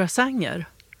bake-off-croissanter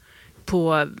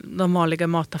på de vanliga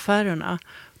mataffärerna.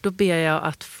 Då ber jag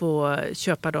att få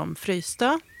köpa dem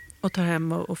frysta och tar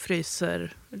hem och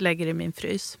fryser, lägger i min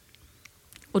frys.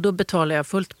 Och då betalar jag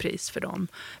fullt pris för dem.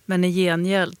 Men i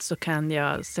gengäld så kan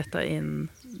jag sätta in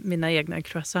mina egna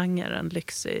croissanter en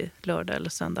lyxig lördag eller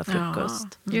söndag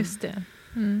frukost. Just det.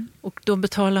 Och då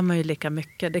betalar man ju lika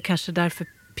mycket. Det är kanske därför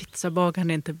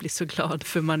pizzabagaren inte blir så glad,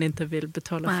 för man inte vill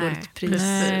betala fullt pris.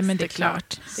 Nej, men det är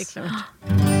klart.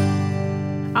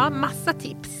 Ja, massa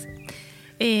tips.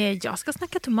 Jag ska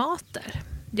snacka tomater.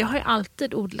 Jag har ju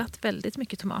alltid odlat väldigt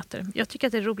mycket tomater. Jag tycker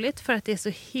att det är roligt för att det är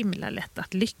så himla lätt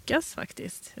att lyckas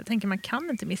faktiskt. Jag tänker man kan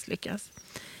inte misslyckas.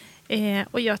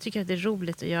 Och jag tycker att det är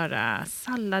roligt att göra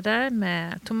sallader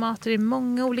med tomater i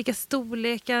många olika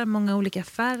storlekar, många olika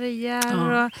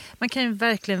färger. Och man kan ju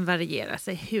verkligen variera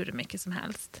sig hur mycket som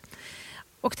helst.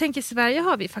 Och tänk, i Sverige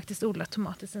har vi faktiskt odlat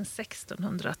tomater sedan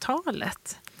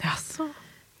 1600-talet. Jaså?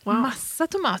 Wow. Massa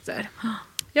tomater.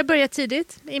 Jag började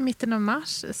tidigt, i mitten av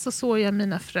mars så såg jag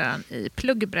mina frön i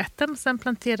pluggbrätten. Sen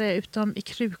planterade jag ut dem i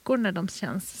krukor när de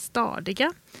känns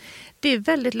stadiga. Det är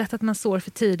väldigt lätt att man sår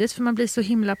för tidigt, för man blir så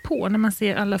himla på när man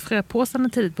ser alla fröpåsarna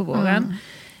tidigt på våren.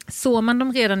 Så man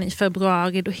dem redan i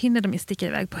februari, då hinner de sticka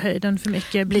iväg på höjden för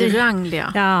mycket. Blir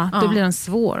rangliga. Ja, då blir de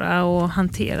svåra att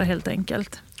hantera helt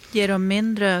enkelt. Ger de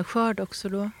mindre skörd också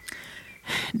då?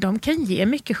 De kan ge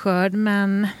mycket skörd,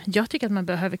 men jag tycker att man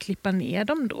behöver klippa ner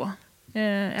dem då.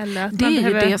 Eller att det man är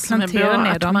ju det som är bra,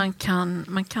 ner att dem.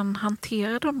 man kan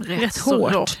hantera dem rätt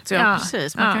hårt. Rått. Ja,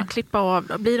 precis. Man kan klippa av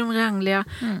dem. Blir de rangliga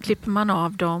klipper man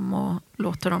av dem och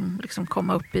låter dem liksom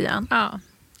komma upp igen. Ja,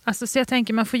 alltså, så jag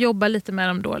tänker man får jobba lite med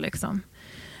dem då. Liksom.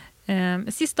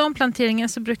 Sista omplanteringen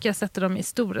så brukar jag sätta dem i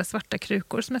stora svarta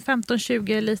krukor som är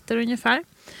 15-20 liter ungefär.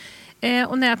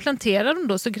 Och när jag planterar dem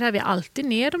då så gräver jag alltid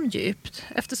ner dem djupt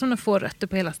eftersom de får rötter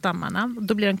på hela stammarna.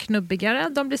 Då blir de knubbigare,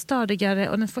 de blir stadigare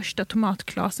och den första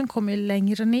tomatklasen kommer ju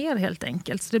längre ner helt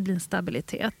enkelt, så det blir en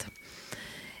stabilitet.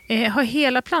 Har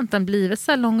hela plantan blivit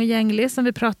så här lång och gänglig som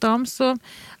vi pratade om, så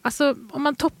alltså, om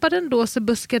man toppar den då så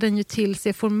buskar den ju till sig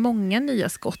och får många nya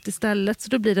skott istället, så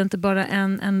då blir det inte bara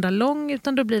en enda lång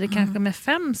utan då blir det kanske med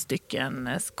 5 stycken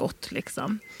skott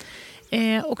liksom.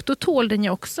 Och då tål den ju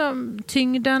också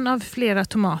tyngden av flera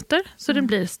tomater, så den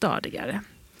blir stadigare.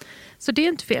 Så det är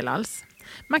inte fel alls.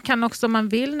 Man kan också, om man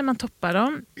vill, när man toppar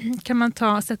dem, kan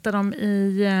man sätta dem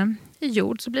i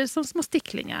jord, så blir det som små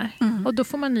sticklingar. Och då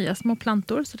får man nya små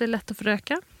plantor, så det är lätt att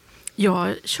föröka.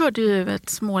 Jag körde ju ett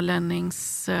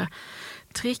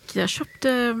smålänningstrick. Jag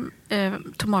köpte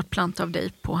tomatplanta av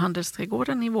dig på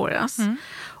Handelsträdgården i våras.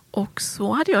 Och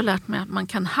så hade jag lärt mig att man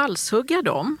kan halshugga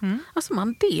dem. Alltså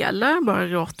man delar bara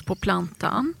rått på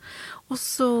plantan. Och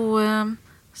så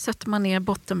sätter man ner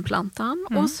bottenplantan.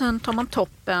 Och sen tar man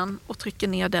toppen och trycker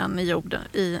ner den i jorden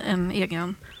i en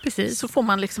egen. Precis. Så får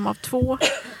man liksom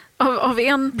av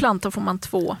en planta får man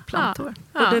 2 plantor.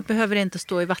 Ja. Och det behöver inte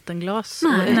stå i vattenglas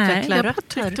och Nej, utveckla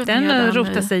rötter. Den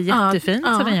rotar sig jättefint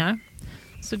så den gör.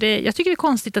 Så jag tycker det är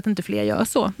konstigt att inte fler gör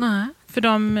så. Nej. För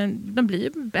de blir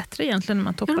ju bättre egentligen när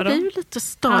man toppar dem. De blir ju lite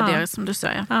stadigare som du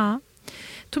säger. Ja.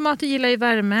 Tomater gillar ju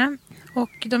värme och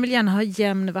de vill gärna ha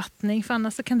jämn vattning, för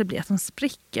annars så kan det bli att de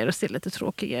spricker och ser lite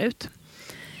tråkiga ut.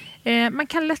 Man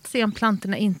kan lätt se om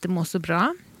plantorna inte mår så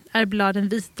bra. Är bladen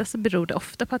vita så beror det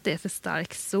ofta på att det är för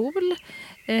stark sol.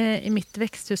 I mitt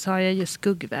växthus har jag ju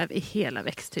skuggväv i hela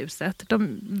växthuset.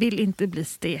 De vill inte bli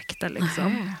stekta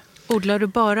liksom. Odlar du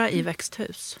bara i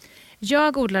växthus?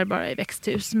 Jag odlar bara i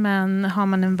växthus, men har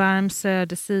man en varm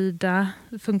södersida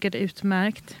funkar det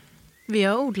utmärkt. Vi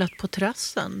har odlat på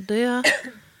terrassen. Det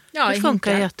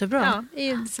funkar jättebra. Ja,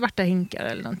 i svarta hinkar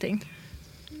eller någonting.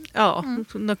 Ja,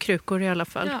 några krukor i alla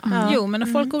fall. Ja. Ja. Jo,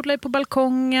 men folk odlar ju på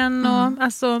balkongen och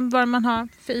alltså vad man har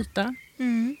för yta.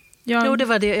 Jo, det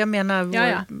var det jag menar,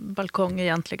 vår balkong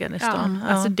egentligen i stan.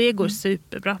 Alltså det går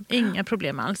superbra, inga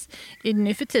problem alls.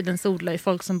 Nu för tiden så odlar ju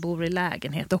folk som bor i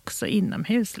lägenhet också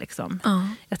inomhus liksom.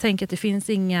 Jag tänker att det finns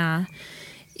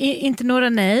inte några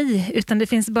nej, utan det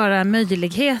finns bara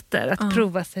möjligheter att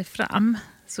prova sig fram.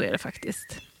 Så är det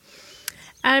faktiskt.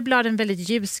 Är bladen väldigt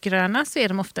ljusgröna så är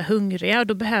de ofta hungriga och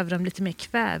då behöver de lite mer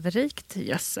kväverikt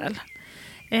gödsel.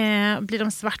 Blir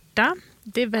de svarta,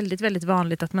 det är väldigt, väldigt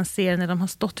vanligt att man ser när de har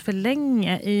stått för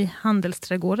länge i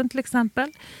Handelsträdgården till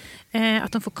exempel.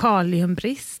 Att de får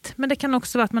kaliumbrist. Men det kan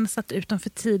också vara att man har satt ut dem för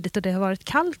tidigt och det har varit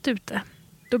kallt ute.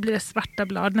 Då blir det svarta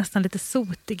blad, nästan lite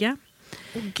sotiga.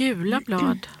 Och gula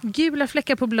blad. Gula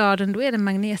fläckar på bladen, då är det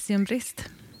magnesiumbrist.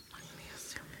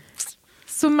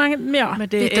 Så men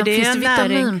det finns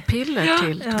vitaminpiller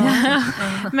till. Ja.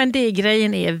 Men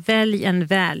grejen är, välj en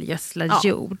välgödslad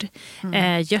jord.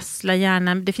 Gödsla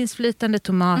gärna. Det finns flytande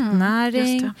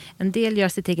tomatnäring. En del gör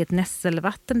sitt eget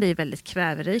nässelvatten. Det är väldigt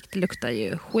kväverikt. Det luktar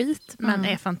ju skit, men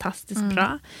är fantastiskt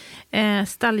bra.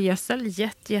 Stallgödsel,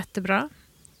 jättebra.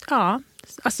 Ja,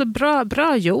 alltså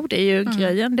bra jord är ju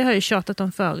grejen. Det har jag ju tjatat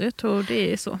om förut och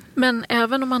det är så. Men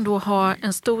även om man då har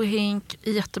en stor hink,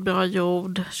 jättebra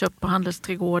jord, köpt på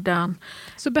Handelsträdgården,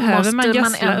 så behöver man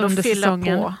gödsla under fylla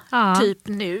säsongen. På, typ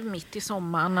nu, mitt i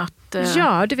sommaren.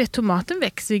 Ja, du vet, tomaten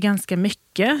växer ju ganska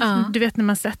mycket. Du vet när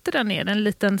man sätter den ner en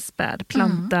liten späd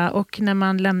planta och när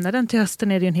man lämnar den till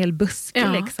hösten är det ju en hel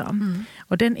buske liksom.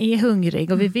 Och den är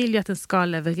hungrig och vi vill ju att den ska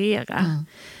leverera.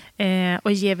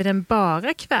 Och ger vi den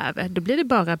bara kväve, då blir det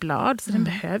bara blad. Så den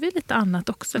behöver ju lite annat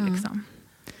också. Liksom.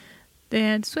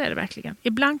 Så är det verkligen.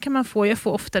 Ibland kan jag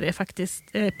får ofta det faktiskt,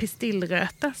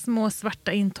 pistillröta, små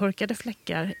svarta intorkade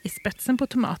fläckar i spetsen på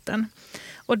tomaten.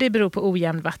 Och det beror på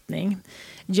ojämn vattning.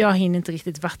 Jag hinner inte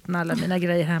riktigt vattna alla mina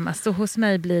grejer hemma. Så hos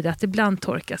mig blir det att ibland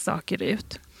torkar saker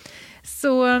ut.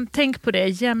 Så tänk på det,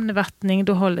 jämn vattning,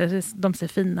 då håller de sig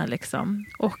fina liksom.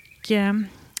 Och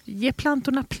ge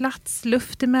plantorna plats,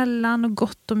 luft emellan och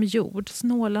gott om jord.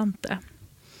 Snåla inte.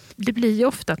 Det blir ju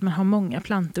ofta att man har många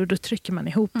plantor och då trycker man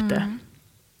ihop det.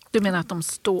 Du menar att De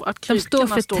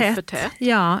krukorna står för tätt.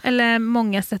 Ja, eller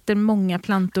många sätter många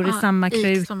plantor i samma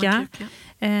kruka.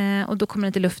 Och då kommer det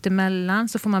inte luft emellan.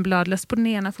 Så får man bladlöss på den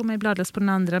ena, får man bladlöss på den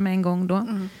andra med en gång då.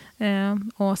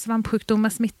 Och svampsjukdomar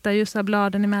smittar ju så här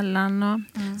bladen emellan.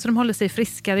 Så de håller sig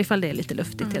friskare ifall det är lite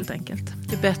luftigt helt enkelt.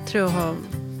 Det är bättre att ha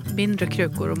mindre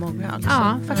krukor och många alltså.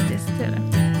 Ja, faktiskt det är det.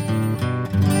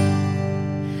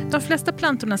 De flesta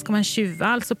plantorna ska man tjuva,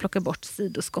 alltså plocka bort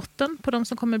sidoskotten på de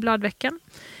som kommer i bladveckan.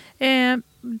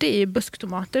 Det är ju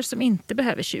busktomater som inte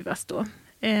behöver tjuvas då.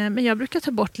 Men jag brukar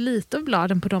ta bort lite av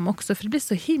bladen på dem också, för det blir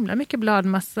så himla mycket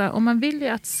bladmassa. Och man vill ju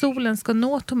att solen ska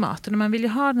nå tomaterna. Man vill ju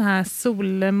ha den här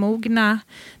solmogna,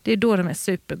 det är då de är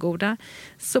supergoda.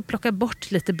 Så plocka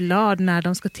bort lite blad när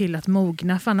de ska till att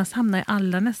mogna, för annars hamnar ju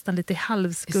alla nästan lite i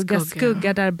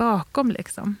skugga där bakom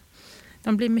liksom.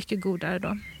 De blir mycket godare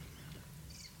då.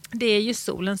 Det är ju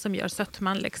solen som gör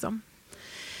sötman liksom.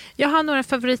 Jag har några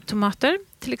favorittomater.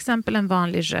 Till exempel en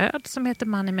vanlig röd som heter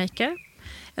Moneymaker.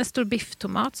 En stor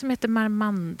bifftomat som heter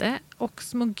Marmande. Och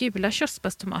små gula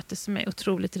körsbärstomater som är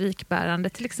otroligt rikbärande.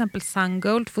 Till exempel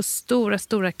Sungold får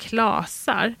stora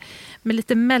klasar med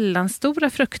lite mellanstora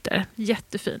frukter.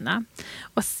 Jättefina.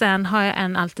 Och sen har jag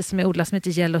en alltid som jag odlar som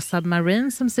heter Yellow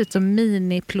Submarine som ser ut som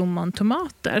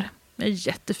mini-plommontomater. De är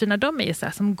jättefina. De är så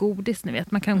här som godis, ni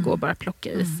vet. Man kan gå och bara plocka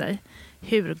i sig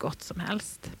hur gott som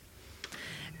helst.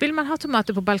 Vill man ha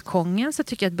tomater på balkongen så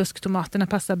tycker jag att busktomaterna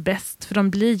passar bäst, för de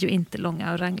blir ju inte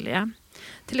långa och rangliga.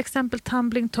 Till exempel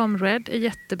Tumbling Tom Red är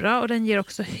jättebra och den ger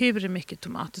också hur mycket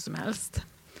tomater som helst.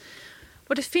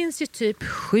 Och det finns ju typ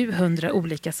 700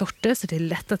 olika sorter så det är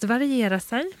lätt att variera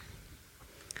sig.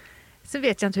 Så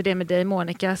vet jag inte hur det är med dig,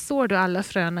 Monica. Sår du alla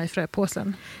fröna i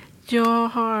fröpåsen? Jag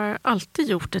har alltid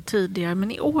gjort det tidigare,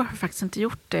 men i år har jag faktiskt inte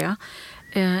gjort det.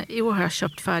 I år har jag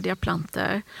köpt färdiga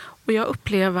plantor och jag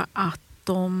upplever att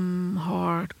de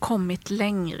har kommit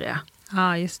längre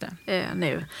just det.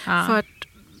 Nu. För att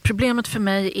problemet för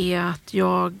mig är att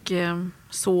jag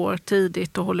sår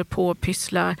tidigt och håller på och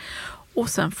pysslar. Och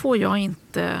sen får jag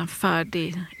inte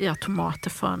färdiga tomater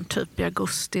förrän typ i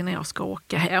augusti när jag ska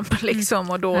åka hem. Liksom,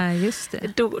 och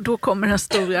då kommer den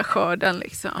stora skörden.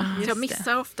 Liksom. Jag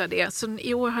missar ofta det. Så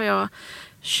i år har jag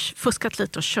fuskat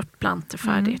lite och köpt plantor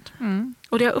färdigt.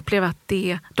 Och det jag upplever att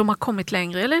de har kommit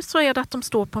längre. Eller så är det att de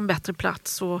står på en bättre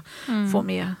plats och får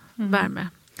mer värme.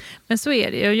 Men så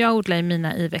är det. Jag odlar i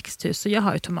mina i växthus och jag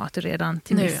har ju tomater redan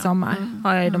till midsommar.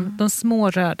 Har jag de små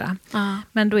röda.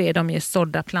 Men då är de ju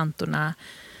sådda plantorna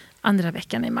andra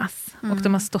veckan i mars. Och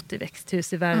de har stått i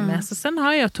växthus i värme. Så sen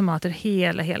har jag tomater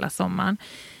hela sommaren.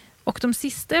 Och de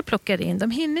sista jag plockar in,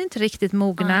 de hinner inte riktigt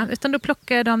mogna. Utan då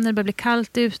plockar jag dem när det börjar bli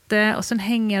kallt ute. Och sen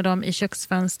hänger jag dem i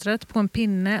köksfönstret på en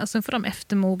pinne. Och sen får de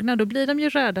eftermogna. Då blir de ju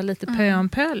röda lite pö om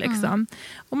pö liksom.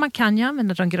 Och man kan ju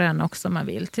använda de gröna också om man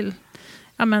vill. Till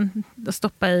att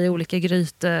stoppa i olika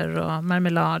grytor och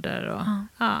marmelader. Och,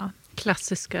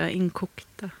 klassiska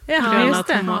inkokta gröna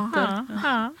tomater.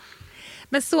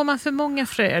 Men så man för många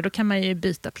fröer, då kan man ju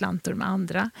byta plantor med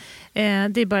andra.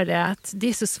 Det är bara det att det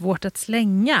är så svårt att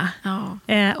slänga.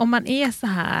 Om man är så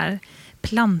här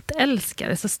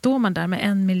plantälskare så står man där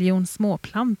med 1 miljon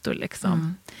småplantor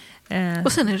liksom.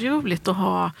 Och sen är det roligt att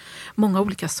ha många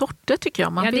olika sorter tycker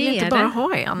jag. Man vill inte bara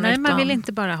ha en. Nej, man vill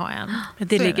inte bara ha en. Men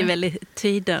det ligger väl i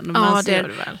tiden. Man ser det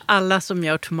väl. Alla som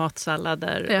gör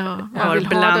tomatsallader har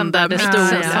blandade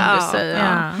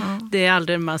stora. Det är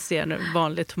aldrig man ser en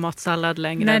vanlig tomatsallad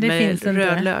längre. Nej, det med finns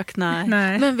rödlök. Nej.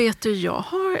 Men vet du, jag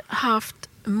har haft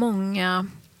många...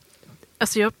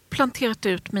 Alltså jag har planterat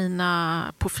ut mina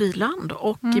på friland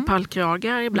och i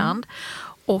pallkragar ibland.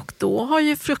 Och då har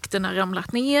ju frukterna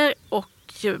ramlat ner och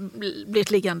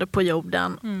blivit liggande på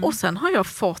jorden. Och sen har jag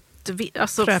fått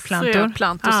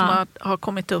fröplantor som har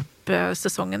kommit upp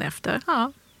säsongen efter.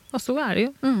 Ja, och så är det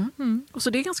ju. Och så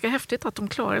det är ganska häftigt att de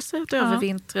klarar sig att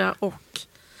övervintra och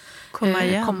komma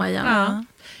igen. Ja.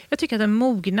 Jag tycker att de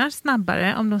mognar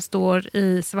snabbare om de står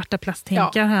i svarta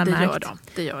plasthinkar. Ja,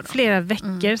 det gör de. Flera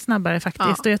veckor snabbare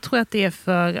faktiskt. Och jag tror att det är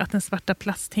för att den svarta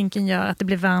plasthinken gör att det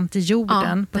blir varmt i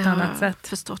jorden på ett annat sätt. Jag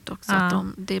förstått också att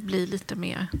det blir lite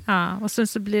mer. Ja, och sen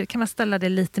så kan man ställa det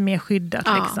lite mer skyddat.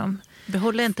 Liksom.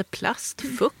 Behåller inte plast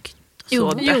fukt?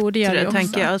 Jo, det gör det också.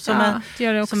 Tänker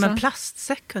jag. Som en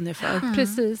plastsäck ungefär.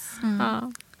 Precis.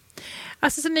 Ja.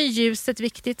 Alltså så är ljuset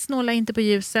viktigt, snåla inte på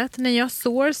ljuset. När jag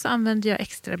sår så använder jag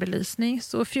extra belysning,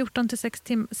 så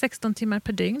 14-16 timmar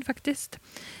per dygn faktiskt.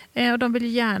 Och de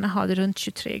vill gärna ha det runt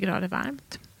 23 grader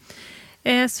varmt.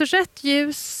 Så rätt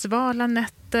ljus, svala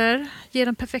nätter, ger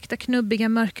de perfekta knubbiga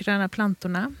mörkgröna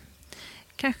plantorna.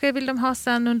 Kanske vill de ha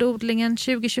sen under odlingen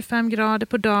 20-25 grader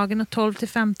på dagen och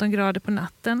 12-15 grader på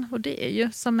natten. Och det är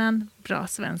ju som en bra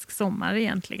svensk sommar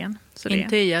egentligen. Så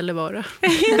inte i Gällivare.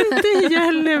 Inte i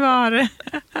Gällivare.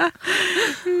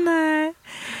 Nej.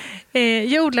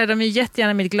 Jag odlar dem ju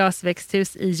jättegärna med ett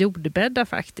glasväxthus i jordbäddar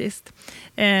faktiskt.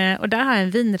 Och där har jag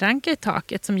en vinranka i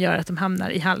taket som gör att de hamnar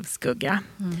i halvskugga.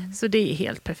 Så det är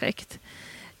helt perfekt.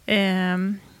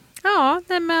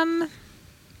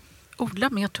 Odla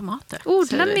mer tomater.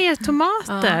 Odla mer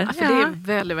tomater. Ja, för det är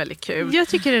väldigt, väldigt kul. Jag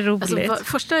tycker det är roligt. Alltså,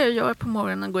 första jag gör på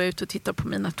morgonen går jag ut och tittar på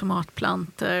mina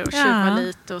tomatplanter och tjuvar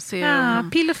lite och ser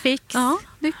pill och fix. Ja,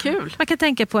 det är kul. Man kan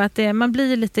tänka på att man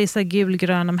blir lite så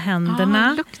gulgrön om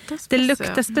händerna. Det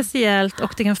luktar speciellt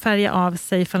och det kan färga av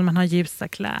sig ifall man har ljusa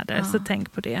kläder. Så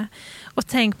tänk på det. Och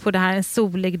tänk på det här, en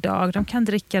solig dag. De kan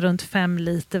dricka runt 5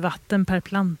 liter vatten per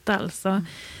planta alltså.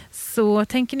 Så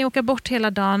tänker ni åka bort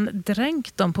hela dagen,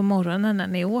 dränk dem på morgonen när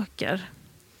ni åker.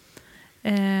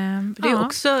 Det är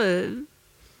också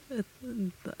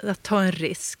att ta en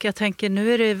risk. Jag tänker,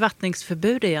 nu är det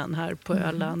vattningsförbud igen här på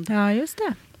Öland. Ja, just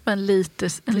det. Men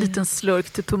en liten slurk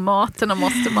till tomaterna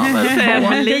måste man väl få.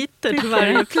 5 liter till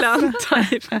varje planta.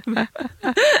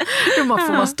 Man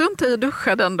får strunta i att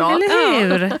duscha den dagen.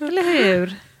 Eller hur?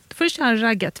 Då får du köra en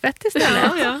raggartvätt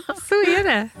istället. Ja. Så är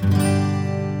det.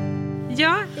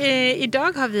 Ja,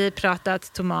 idag har vi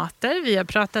pratat tomater, vi har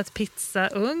pratat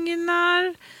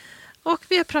pizzaugnar och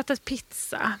vi har pratat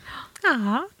pizza.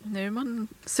 Aha. Nu är man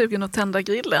sugen att tända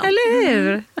grillen. Eller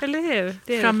hur?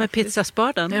 Det är fram med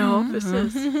pizzaspaden. Ja,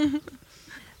 precis.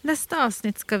 Nästa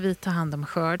avsnitt ska vi ta hand om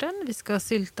skörden. Vi ska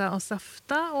sylta och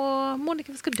safta. Och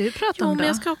Monica, vad ska du prata om då? Men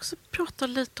jag ska också prata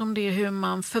lite om det, hur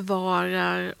man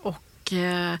förvarar och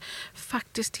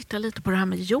faktiskt titta lite på det här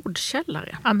med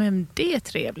jordkällare. Ja, men det är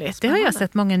trevligt. Det har jag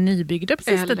sett många nybyggda på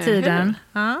sista tiden.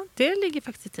 Ja, det ligger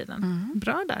faktiskt i tiden.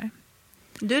 Bra där.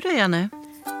 Du då, Jenny?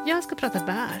 Jag ska prata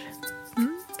bär.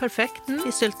 Perfekt.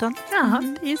 I syltan. Ja,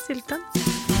 i syltan.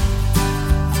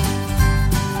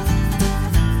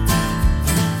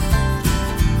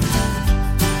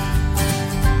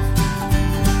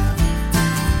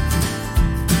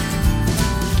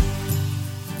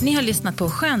 Ni har lyssnat på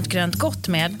Skönt grönt gott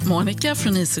med Monica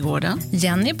från Isegården,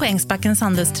 Jenny på Ängsbackens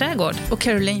handelsträdgård och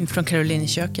Caroline från Caroline i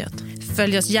köket.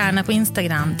 Följ oss gärna på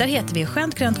Instagram. Där heter vi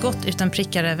Skönt grönt gott utan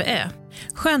prickar över ö.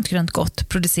 Skönt grönt gott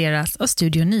produceras av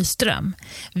Studio Nyström.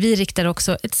 Vi riktar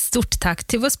också ett stort tack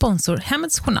till vår sponsor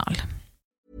Hemmets Journal.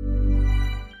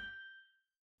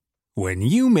 When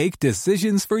you make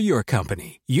decisions for your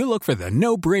company, you look for the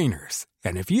no-brainers.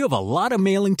 And if you have a lot of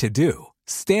mailing to do,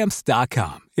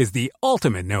 Stamps.com is the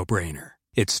ultimate no-brainer.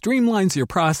 It streamlines your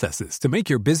processes to make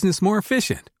your business more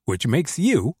efficient, which makes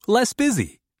you less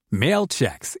busy. Mail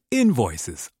checks,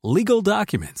 invoices, legal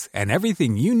documents, and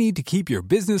everything you need to keep your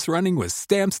business running with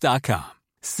Stamps.com.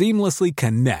 Seamlessly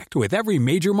connect with every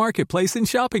major marketplace and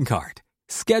shopping cart.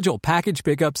 Schedule package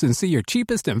pickups and see your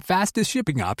cheapest and fastest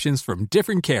shipping options from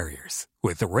different carriers.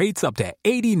 With rates up to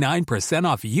 89%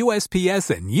 off USPS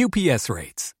and UPS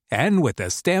rates. And with the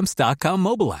Stamps.com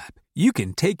mobile app, you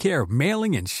can take care of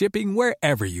mailing and shipping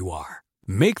wherever you are.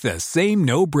 Make the same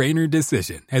no-brainer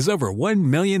decision as over 1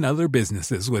 million other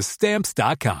businesses with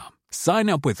Stamps.com. Sign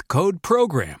up with code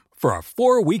PROGRAM for a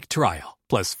 4-week trial,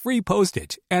 plus free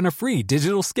postage and a free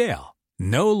digital scale.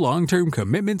 No long-term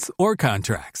commitments or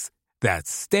contracts.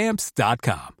 That's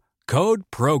Stamps.com. Code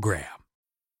PROGRAM.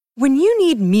 When you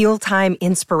need mealtime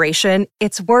inspiration,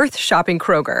 it's worth shopping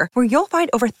Kroger, where you'll find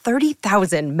over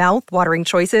 30,000 mouth-watering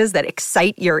choices that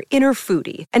excite your inner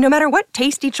foodie. And no matter what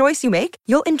tasty choice you make,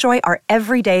 you'll enjoy our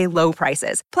everyday low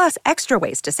prices, plus extra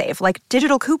ways to save, like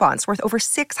digital coupons worth over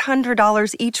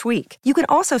 $600 each week. You can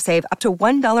also save up to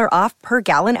 $1 off per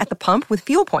gallon at the pump with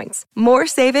fuel points. More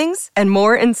savings and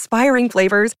more inspiring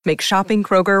flavors make shopping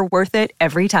Kroger worth it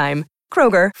every time.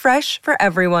 Kroger, fresh for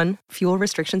everyone. Fuel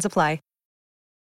restrictions apply.